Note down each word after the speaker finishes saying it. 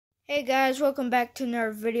Hey guys, welcome back to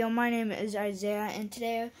another video. My name is Isaiah and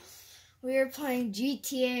today we are playing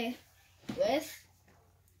GTA with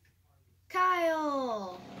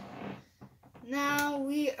Kyle. Now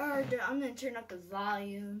I'm going to turn up the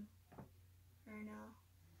volume right now.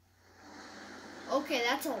 Okay,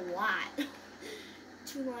 that's a lot.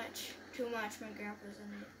 Too much. My grandpa's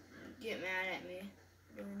gonna get mad at me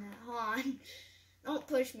for doing that. Hold on. Don't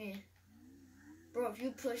push me. Bro, if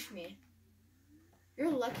you push me, you're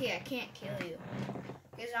lucky I can't kill you.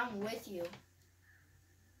 Because I'm with you.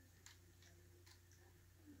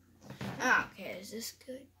 Okay, is this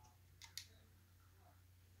good?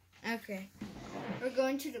 Okay. We're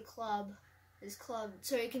going to the club. This club.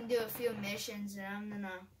 So you can do a few missions and I'm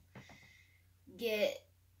gonna get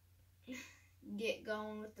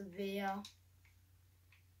going with the video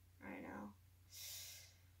right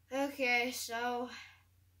now. Okay, so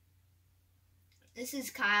this is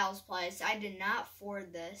Kyle's place. I did not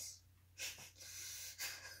afford this.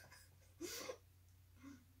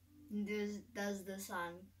 Does this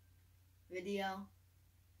on video.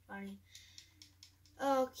 Funny.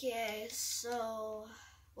 Okay, so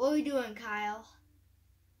what are we doing, Kyle?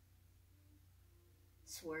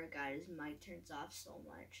 Swear to God, his mic turns off so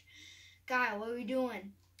much. Kyle, what are we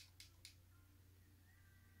doing?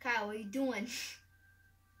 Kyle, what are you doing?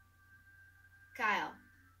 Kyle,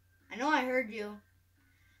 I know I heard you.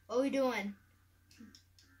 What are we doing?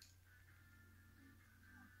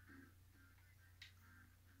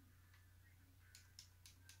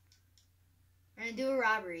 We're gonna do a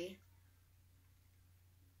robbery.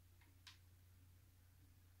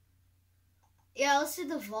 Yeah, let's do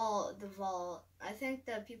the vault. I think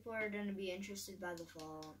that people are gonna be interested by the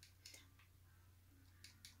vault.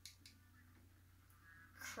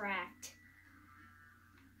 Cracked.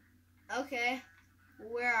 Okay,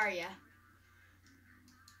 where are ya?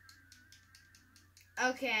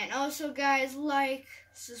 Okay, and also guys, like,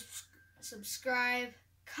 subscribe,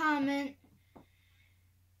 comment,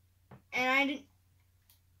 and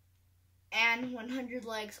 100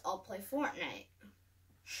 likes, I'll play Fortnite.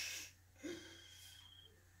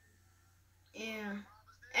 Yeah.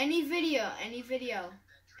 Any video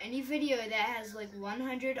that has like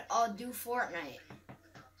 100, I'll do Fortnite.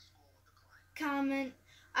 Comment.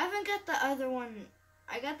 I haven't got the other one.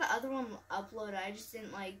 I got the other one uploaded. I just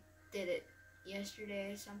didn't did it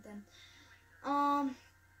yesterday or something.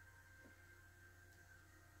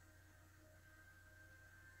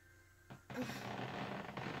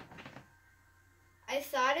 I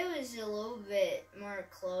thought it was a little bit more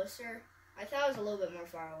closer. I thought it was a little bit more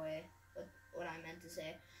far away. What I meant to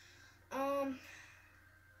say.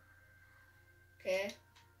 Okay.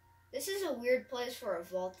 This is a weird place for a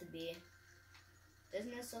vault to be.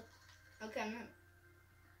 Doesn't this look... Okay, I'm not...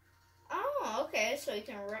 Oh, okay, so you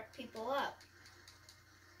can wreck people up.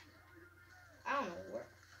 I don't know where...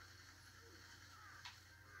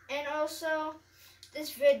 And also,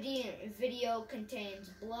 this video contains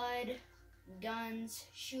blood, guns,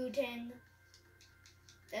 shooting.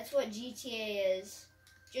 That's what GTA is.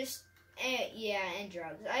 Yeah, and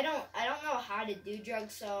drugs. I don't know how to do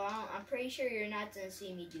drugs, so I'm pretty sure you're not gonna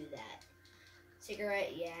see me do that.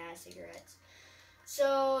 Cigarette, yeah, cigarettes.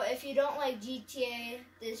 So if you don't like GTA,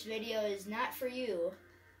 this video is not for you.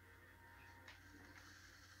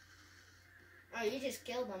 Oh, you just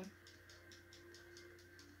killed him.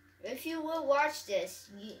 If you will watch this,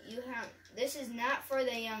 this is not for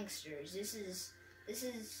the youngsters. This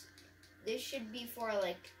should be for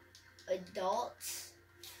like adults.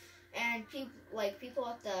 And people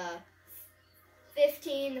up to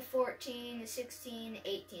 15 to 14 to 16 to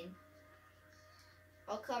 18.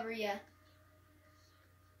 I'll cover ya.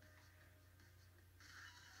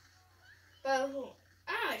 But who?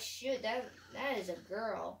 Ah, shoot, that is a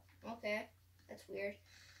girl. Okay, that's weird.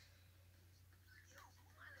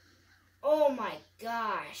 Oh my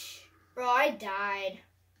gosh, bro, I died.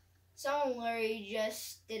 Someone literally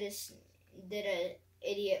just did a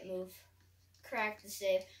idiot move. Cracked the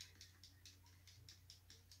safe.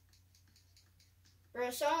 Bro,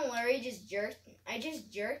 someone literally just jerked. I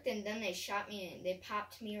just jerked and then they shot me. They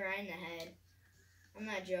popped me right in the head. I'm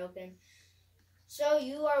not joking. So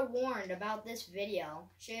you are warned about this video.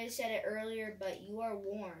 Should have said it earlier, but you are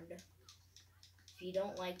warned if you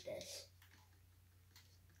don't like this.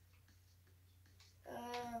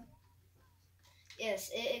 Yes,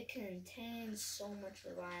 it contains so much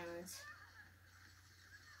violence.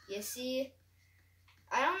 You see,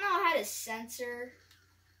 I don't know how to censor,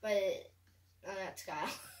 but... Oh, that's Kyle.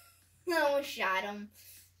 I almost shot him.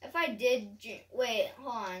 If I did... Wait,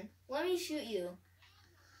 hold on. Let me shoot you.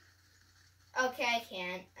 Okay, I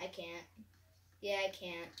can't. Yeah, I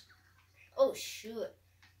can't. Oh, shoot.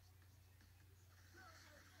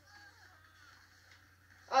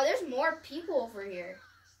 Oh, there's more people over here.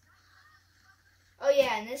 Oh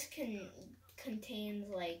yeah, and this contains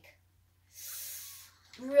like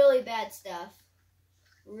really bad stuff.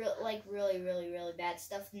 Really, really bad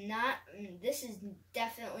stuff. This is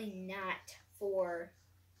definitely not for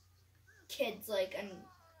kids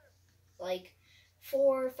like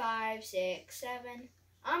 4, 5, 6, 7.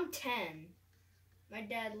 I'm 10. My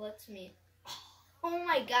dad lets me. Oh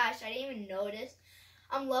my gosh, I didn't even notice.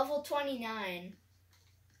 I'm level 29.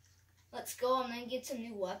 Let's go. I'm gonna get some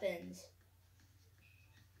new weapons.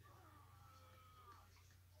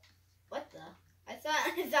 What the? I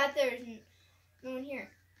thought there was no one here.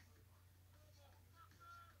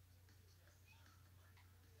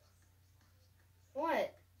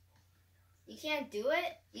 What? You can't do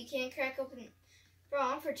it? You can't crack open. Bro,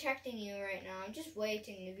 I'm protecting you right now. I'm just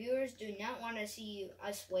waiting. The viewers do not want to see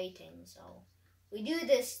us waiting, so we do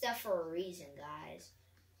this stuff for a reason, guys.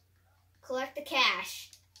 Collect the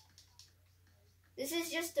cash. This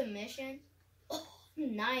is just a mission. Oh,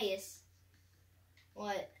 nice.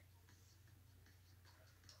 What?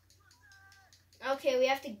 Okay, we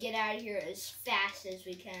have to get out of here as fast as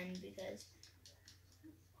we can because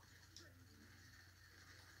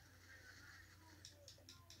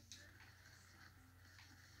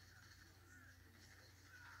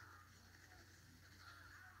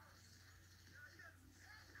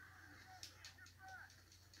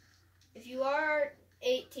if you are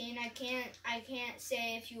 18, I can't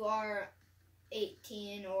say if you are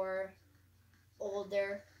 18 or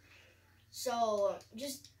older. So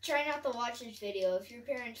just try not to watch this video. If your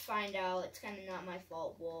parents find out, it's kind of not my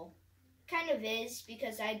fault. Well, kind of is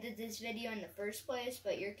because I did this video in the first place,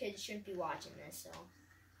 but your kids shouldn't be watching this. So,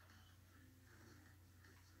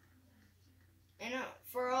 and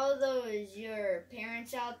for all those your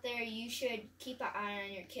parents out there, you should keep an eye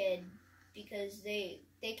on your kid because they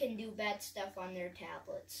can do bad stuff on their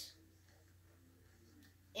tablets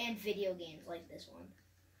and video games like this one.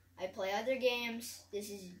 I play other games. This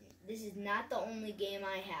is not the only game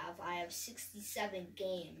I have. I have 67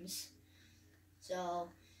 games. So,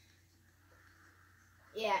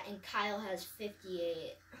 yeah, and Kyle has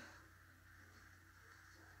 58.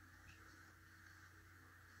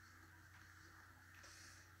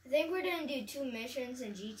 I think we're going to do 2 missions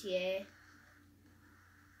in GTA.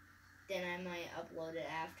 Then I might upload it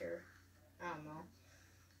after. I don't know.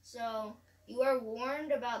 So, you are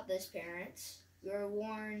warned about this, parents. You are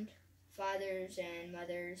warned, fathers and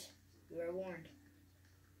mothers. You are warned.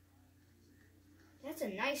 That's a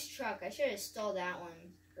nice truck. I should have stole that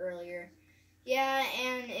one earlier. Yeah,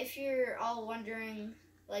 and if you're all wondering,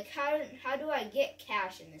 like, how do I get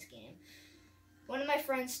cash in this game? One of my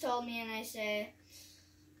friends told me, and I say,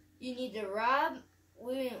 you need to rob.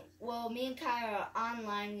 Me and Kyle are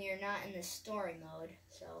online. We are not in the story mode.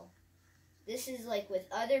 So, this is like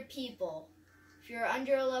with other people. If you're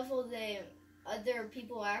under a level, other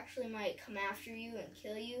people actually might come after you and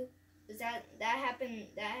kill you. That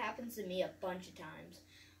happens to me a bunch of times.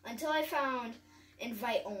 Until I found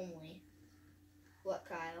invite only. What,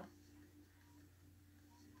 Kyle?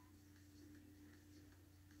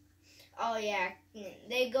 Oh yeah,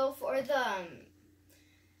 they go for the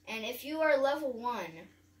and if you are level 1,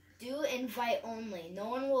 do invite only. No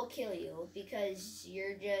one will kill you because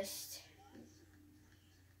you're just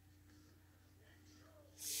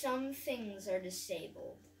some things are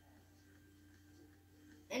disabled.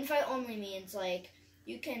 Invite only means like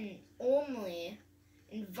you can only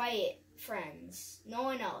invite friends, no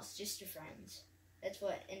one else, just your friends. That's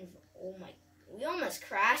what. Oh my, we almost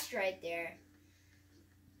crashed right there.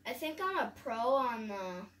 I think I'm a pro on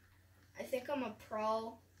the. I think I'm a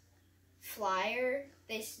pro flyer.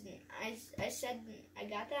 I said I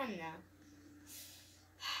got that in the.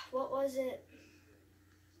 What was it?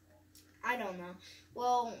 I don't know.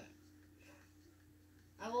 Well,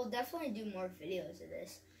 I will definitely do more videos of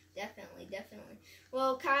this. Definitely.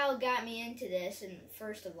 Well, Kyle got me into this, and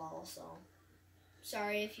first of all, so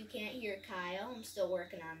sorry if you can't hear Kyle. I'm still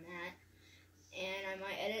working on that, and I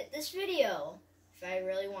might edit this video if I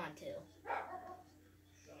really want to.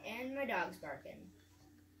 And my dog's barking.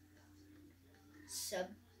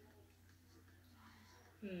 Subtitles.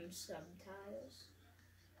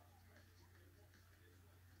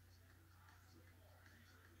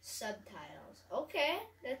 Subtitles. Okay,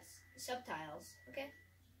 that's subtitles. Okay.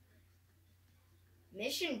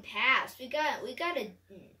 Mission passed. We got a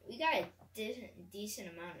decent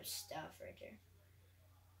amount of stuff right there.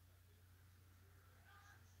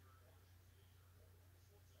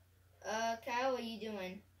 Kyle, what are you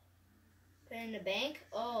doing? Put it in the bank?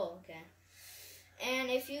 Oh, okay. And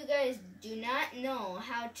if you guys do not know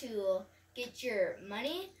how to get your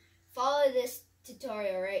money, follow this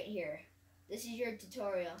tutorial right here. This is your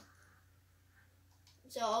tutorial.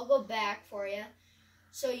 So I'll go back for you.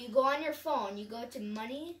 So you go on your phone, you go to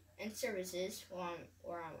Money and Services,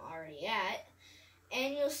 where I'm already at,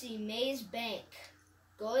 and you'll see Maze Bank.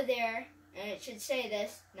 Go there, and it should say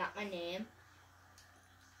this, not my name,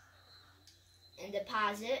 and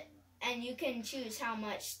deposit, and you can choose how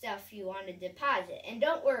much stuff you want to deposit. And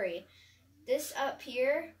don't worry, this up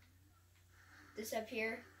here,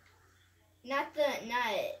 not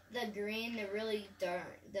the green, the really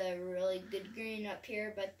dark, the really good green up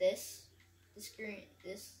here, but this green,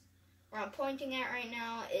 where I'm pointing at right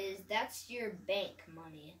now, that's your bank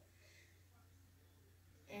money.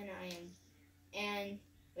 And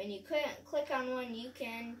when you click on one, you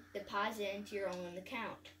can deposit into your own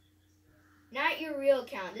account. Not your real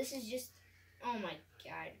account. This is just, oh my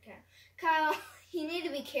God, Kyle, you need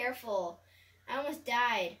to be careful. I almost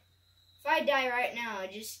died. If I die right now,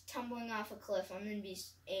 just tumbling off a cliff, I'm gonna be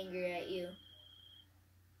angry at you.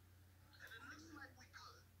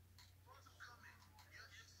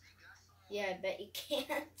 Yeah, I bet you can't.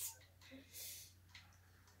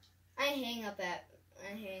 I hang up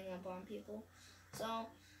on people. So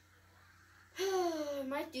I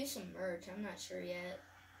might do some merch. I'm not sure yet.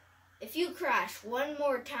 If you crash one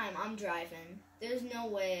more time, I'm driving. There's no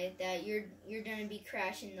way that you're gonna be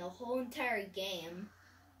crashing the whole entire game.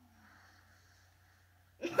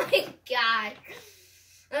 My God.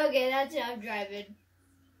 Okay, that's it. I'm driving.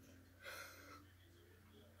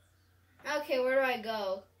 Okay, where do I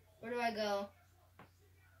go? Where do I go?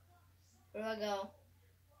 Where do I go?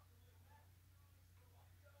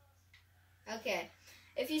 Okay.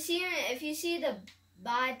 If you see the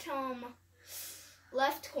bottom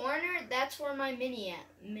left corner, that's where my mini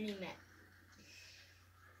map.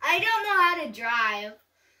 I don't know how to drive.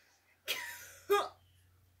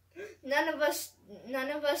 None of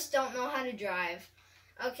us don't know how to drive.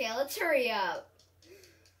 Okay, let's hurry up.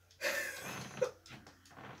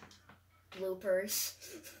 Bloopers.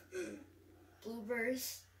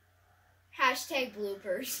 Bloopers. Hashtag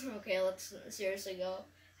bloopers. Okay, let's seriously go.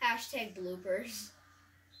 Hashtag bloopers.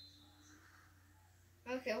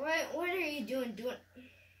 Okay, what are you doing?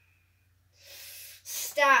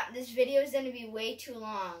 Stop. This video is going to be way too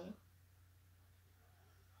long.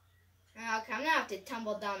 Okay, I'm going to have to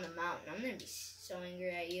tumble down the mountain. I'm going to be so angry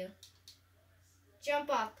at you.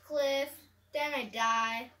 Jump off the cliff. Then I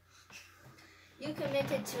die. You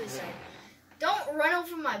committed suicide. Don't run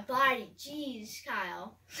over my body. Jeez,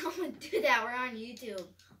 Kyle. Don't do that. We're on YouTube.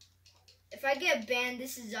 If I get banned,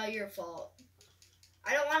 this is all your fault.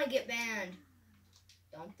 I don't want to get banned.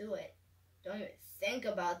 Don't do it. Don't even think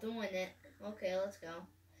about doing it. Okay, let's go.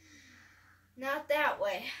 Not that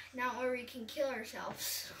way. Not where we can kill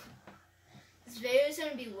ourselves. This video is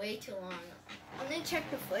going to be way too long. I'm going to check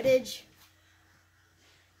the footage.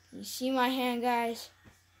 You see my hand, guys?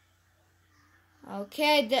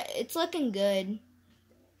 Okay, it's looking good.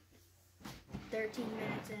 13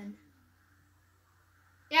 minutes in.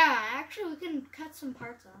 Yeah, actually, we can cut some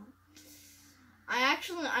parts out.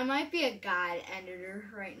 I might be a God editor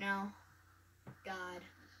right now. God.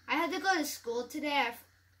 I had to go to school today.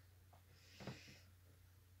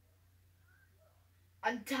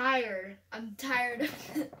 I'm tired. I'm tired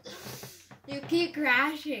of it. You keep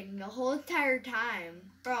crashing the whole entire time.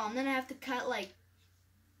 Bro, I'm gonna have to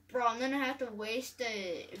I'm gonna have to waste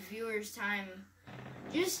the viewer's time.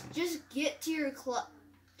 Just get to your club.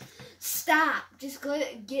 Stop. Just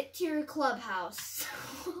get to your clubhouse.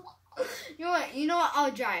 You know what?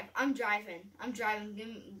 I'll drive. I'm driving.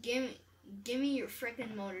 Give me your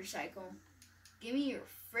freaking motorcycle. Give me your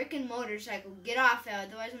freaking motorcycle. Get off it,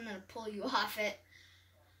 otherwise I'm gonna pull you off it.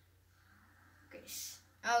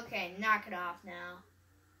 Okay, knock it off now.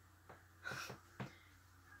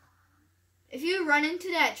 If you run into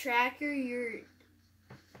that tracker, you're...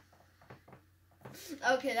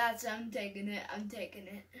 Okay, I'm taking it.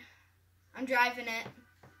 I'm driving it.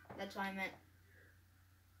 That's what I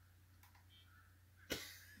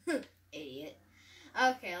meant. Idiot.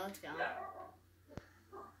 Okay, let's go.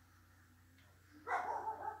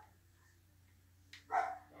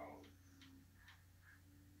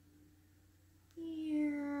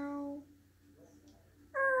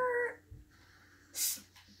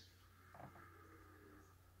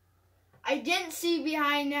 I didn't see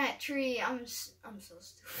behind that tree. I'm so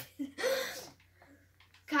stupid.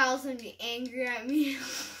 Kyle's gonna be angry at me.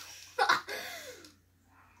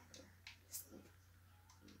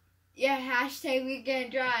 Yeah, hashtag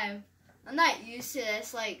weekend drive. I'm not used to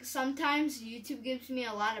this. Like, sometimes YouTube gives me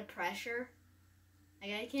a lot of pressure.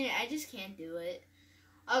 Like, I just can't do it.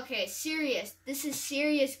 Okay, serious. This is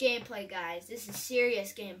serious gameplay, guys. This is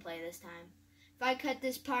serious gameplay this time. If I cut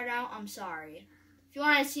this part out, I'm sorry. If you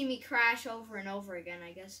want to see me crash over and over again,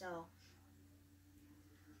 I guess so.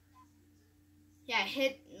 Yeah,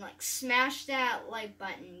 smash that like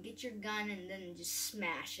button. Get your gun and then just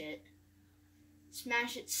smash it.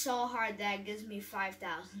 Smash it so hard that it gives me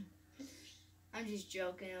 5,000. I'm just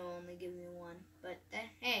joking, it'll only give me 1. But,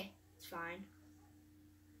 hey, it's fine.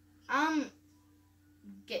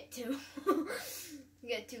 Get 2.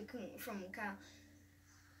 Get 2 from Kyle.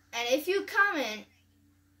 And if you comment,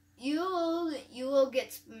 you will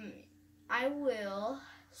get, I will,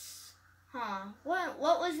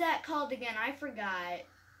 what was that called again? I forgot.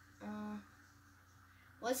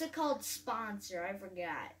 What's it called? Sponsor, I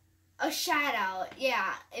forgot. A shout out,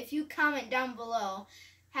 yeah. If you comment down below,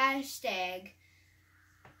 hashtag,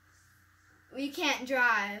 we can't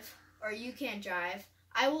drive, or you can't drive,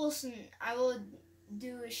 I will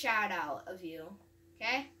do a shout out of you,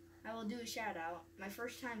 okay? I will do a shout out. My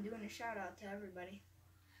first time doing a shout out to everybody.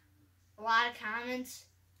 A lot of comments.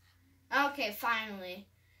 Okay, finally.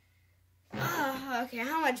 Okay,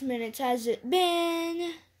 how much minutes has it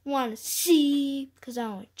been? Want to see, because I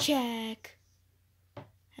want to check.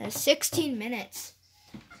 16 minutes.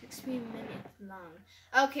 16 minutes long.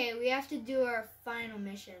 Okay, we have to do our final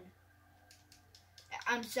mission.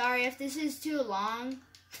 I'm sorry if this is too long.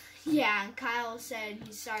 Yeah, and Kyle said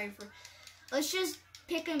he's sorry for. Let's just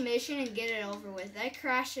pick a mission and get it over with. I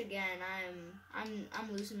crashed again.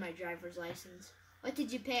 I'm losing my driver's license. What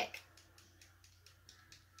did you pick?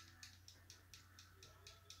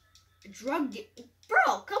 A drug deal.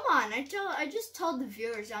 Bro, come on. I just told the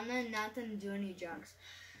viewers I'm not gonna do any drugs.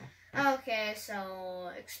 Okay,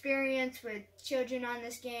 so experience with children on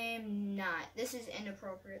this game, not. This is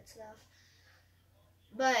inappropriate stuff.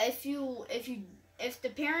 But if the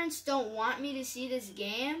parents don't want me to see this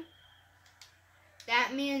game,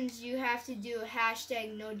 that means you have to do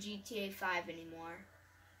hashtag no GTA 5 anymore.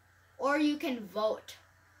 Or you can vote.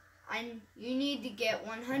 You need to get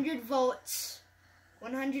 100 votes.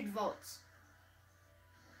 100 votes.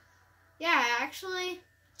 Yeah, actually,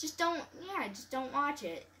 just don't watch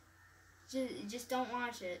it. Just don't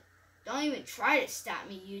watch it. Don't even try to stop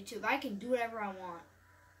me, YouTube. I can do whatever I want.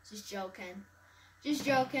 Just joking. Just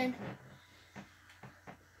joking.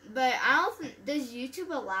 But I don't think, does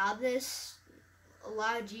YouTube allow this?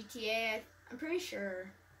 Allow GTA? I'm pretty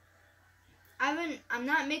sure. I'm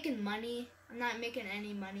not making money. I'm not making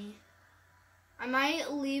any money. I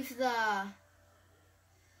might leave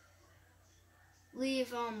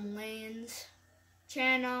Lane's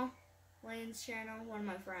channel, one of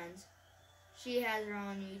my friends. She has her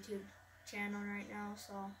own YouTube channel right now,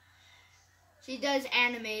 so she does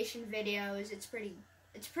animation videos. It's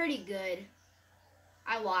pretty good.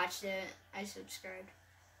 I watched it. I subscribed.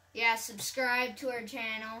 Yeah, subscribe to her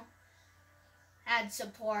channel. Add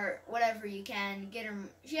support, whatever you can. Get her.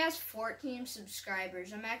 She has 14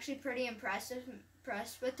 subscribers. I'm actually pretty impressed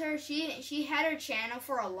with her. She had her channel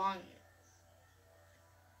for a long.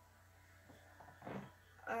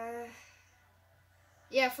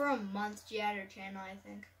 Yeah, for a month she had her channel, I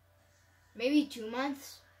think. Maybe 2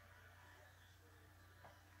 months.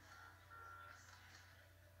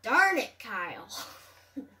 Darn it, Kyle.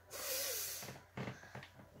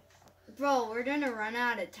 Bro, we're gonna run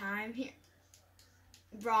out of time here.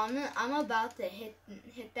 Bro, I'm about to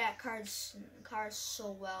hit that card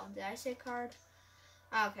so well. Did I say card?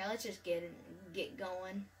 Okay, let's just get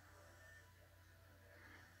going.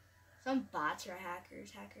 Some bots are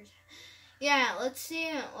hackers. Yeah, let's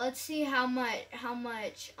see how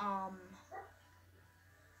much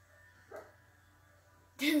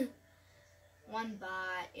one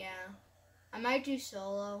bot, yeah. I might do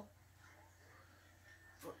solo.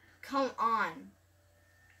 Come on.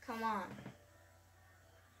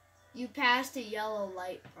 You passed a yellow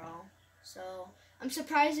light, bro. So, I'm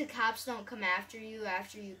surprised the cops don't come after you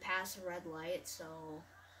pass a red light, so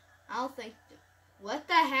I don't think. What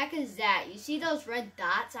the heck is that? You see those red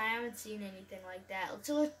dots? I haven't seen anything like that.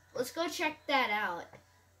 Let's go check that out.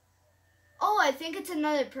 Oh, I think it's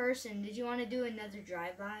another person. Did you want to do another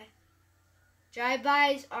drive-by?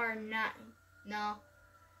 Drive-bys are not. No.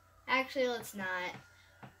 Actually, let's not.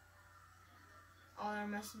 Oh, they're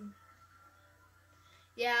messing.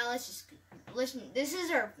 Yeah, let's just listen. This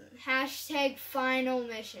is our hashtag final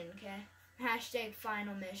mission, okay? Hashtag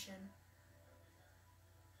final mission.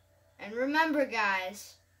 And remember,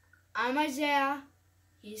 guys, I'm Isaiah,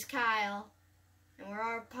 he's Kyle, and we're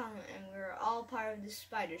all part of the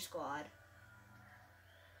Spider Squad.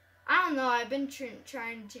 I don't know. I've been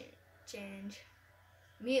trying to change.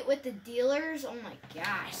 Meet with the dealers. Oh my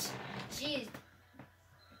gosh, jeez.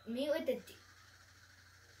 Meet with the.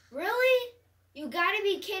 Really? You gotta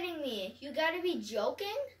be kidding me. You gotta be joking?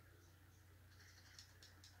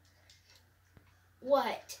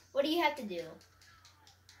 What? What do you have to do?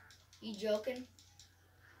 You joking?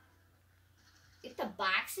 Get the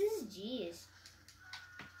boxes? Jeez.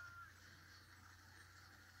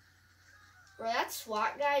 Bro, that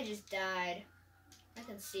SWAT guy just died. I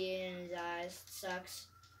can see it in his eyes. It sucks.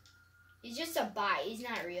 He's just a bot. He's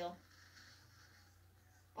not real.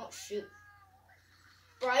 Oh, shoot.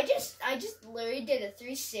 Bro, I just literally did a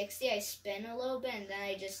 360. I spin a little bit, and then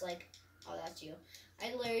I just, like... Oh, that's you.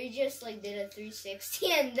 I literally just, like, did a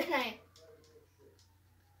 360, and then I...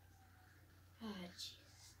 Oh, jeez.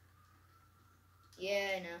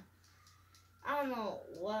 Yeah, I know. I don't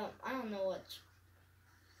know what...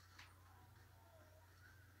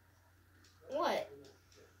 What?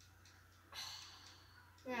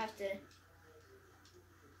 I have to...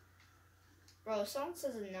 Bro, if someone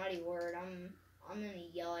says a naughty word, I'm gonna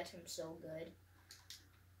yell at him so good.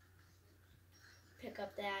 Pick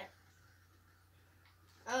up that.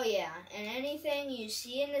 Oh yeah, and anything you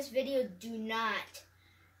see in this video, do not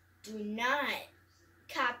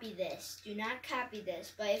copy this. Do not copy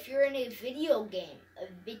this. But if you're in a video game,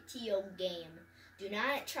 do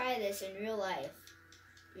not try this in real life.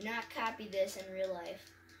 Do not copy this in real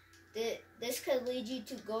life. This could lead you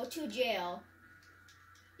to go to jail.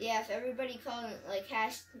 Yeah, if everybody called it, like,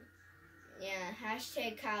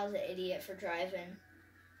 hashtag Kyle's an idiot for driving.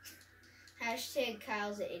 Hashtag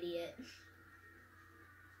Kyle's an idiot.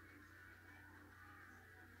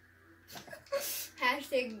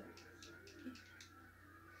 Hashtag,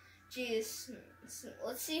 jeez,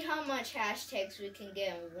 let's see how much hashtags we can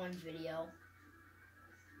get in one video.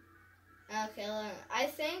 Okay, I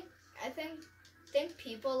think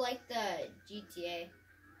people like the GTA.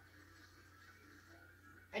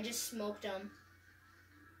 I just smoked them.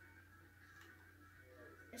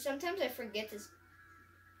 And sometimes I forget this.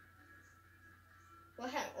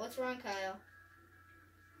 What's wrong, Kyle?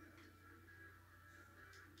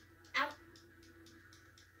 Ow.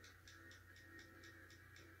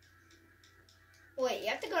 Wait, you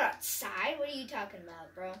have to go outside? What are you talking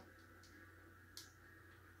about, bro?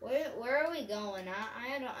 Where are we going?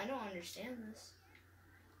 I don't understand this.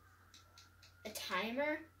 A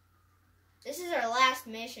timer? This is our last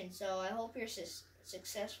mission, so I hope you're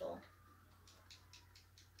successful.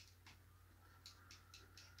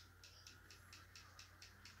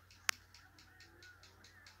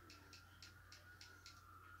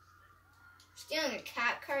 Stealing a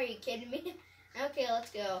cop car? Are you kidding me? Okay, let's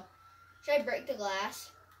go. Should I break the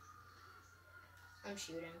glass? I'm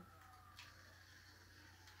shooting.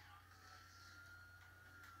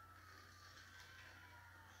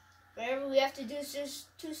 Whatever we have to do is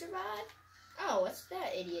just to survive. Oh, what's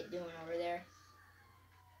that idiot doing over there?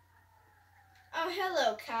 Oh,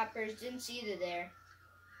 hello, coppers. Didn't see you there.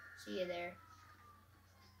 See you there.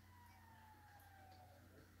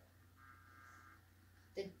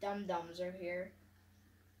 The dum-dums are here.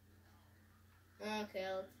 Okay,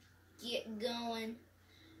 let's get going.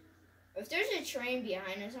 If there's a train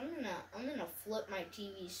behind us, I'm gonna flip my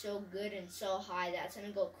TV so good and so high that it's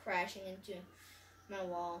gonna go crashing into my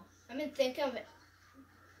wall. I've been thinking of it.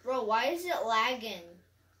 Bro, why is it lagging?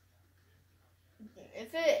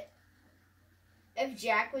 If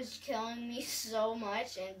Jack was killing me so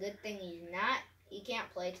much, and good thing he's not, he can't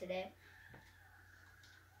play today.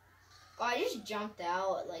 Oh, I just jumped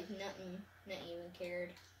out like nothing even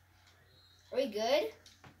cared. Are we good?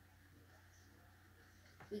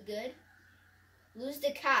 We good? Lose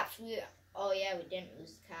the cops. Oh yeah, we didn't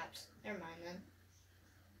lose the cops. Never mind then.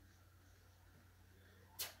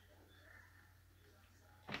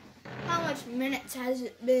 How much minutes has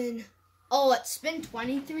it been? Oh, it's been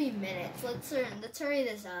 23 minutes. Let's hurry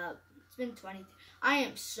this up. It's been 23. I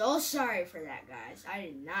am so sorry for that, guys. I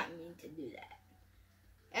did not mean to do that.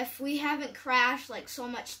 If we haven't crashed like so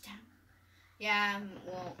much time. Yeah,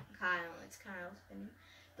 well, Kyle, it's Kyle's opinion.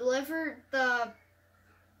 Deliver the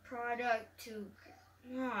product to...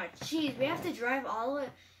 Oh, jeez, we have to drive all the way.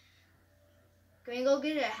 Can we go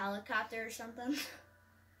get a helicopter or something?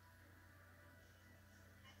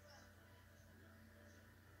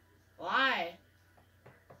 Why?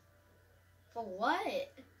 For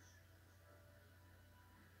what?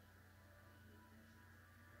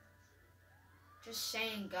 Just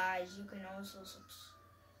saying, guys, you can also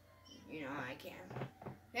you know, I can.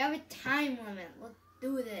 We have a time limit. Let's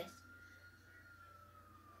do this.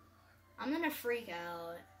 I'm gonna freak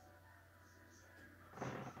out.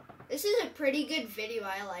 This is a pretty good video.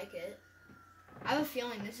 I like it. I have a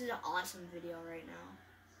feeling this is an awesome video right now.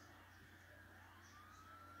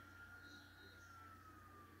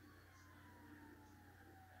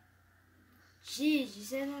 Jeez, you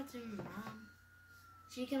said that to your mom.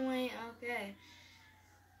 She can wait, okay.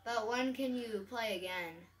 But when can you play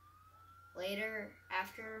again? Later?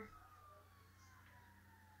 After?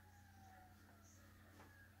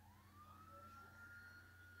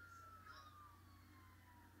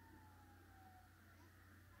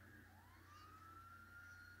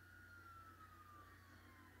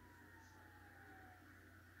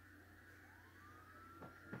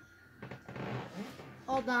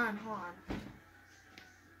 Hold on.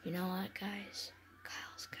 You know what, guys?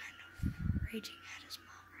 Kyle's kind of raging at his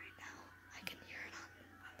mom right now. I can hear it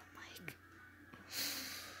on the mic.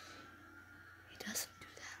 He doesn't do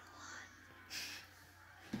that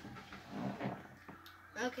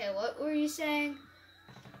a lot. Okay, what were you saying?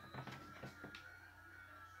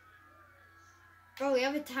 Bro, we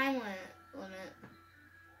have a time limit.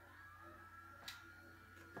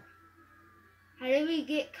 How did we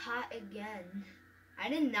get caught again? I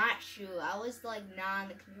did not shoot. I was like not on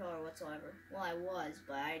the controller whatsoever. Well, I was,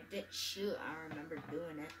 but I didn't shoot. I remember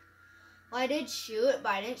doing it. Well, I did shoot, but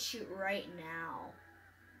I didn't shoot right now.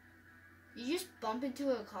 You just bump into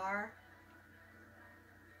a car?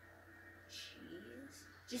 Jeez.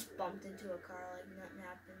 Just bumped into a car like nothing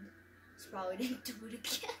happened. Just probably didn't do it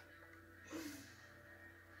again.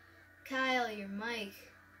 Kyle, your mic.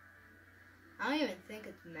 I don't even think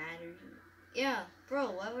it matters. Yeah, bro,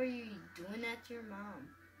 why were you doing that to your mom?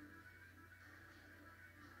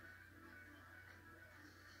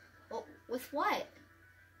 Well, with what?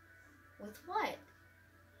 With what?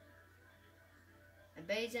 I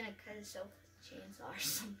bet he's gonna cut himself with a chainsaw or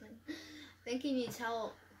something. Thinking needs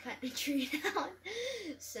help cutting a tree down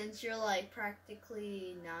since you're like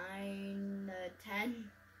practically 9 to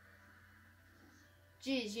 10.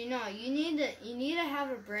 Jeez, you know, you need to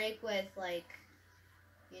have a break with like,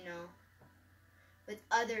 you know, with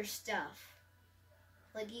other stuff.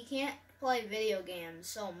 Like, you can't play video games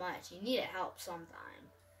so much. You need to help sometime.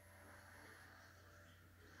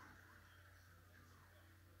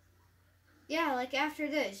 Yeah, like after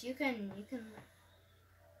this, you can.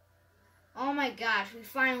 Oh my gosh, we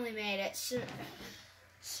finally made it.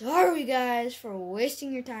 Sorry guys for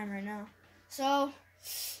wasting your time right now. So,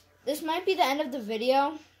 this might be the end of the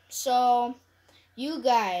video. So, you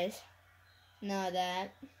guys know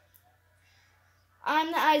that.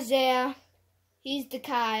 I'm the Isaiah, he's the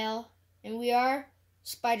Kyle, and we are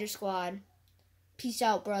Spider Squad. Peace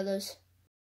out, brothers.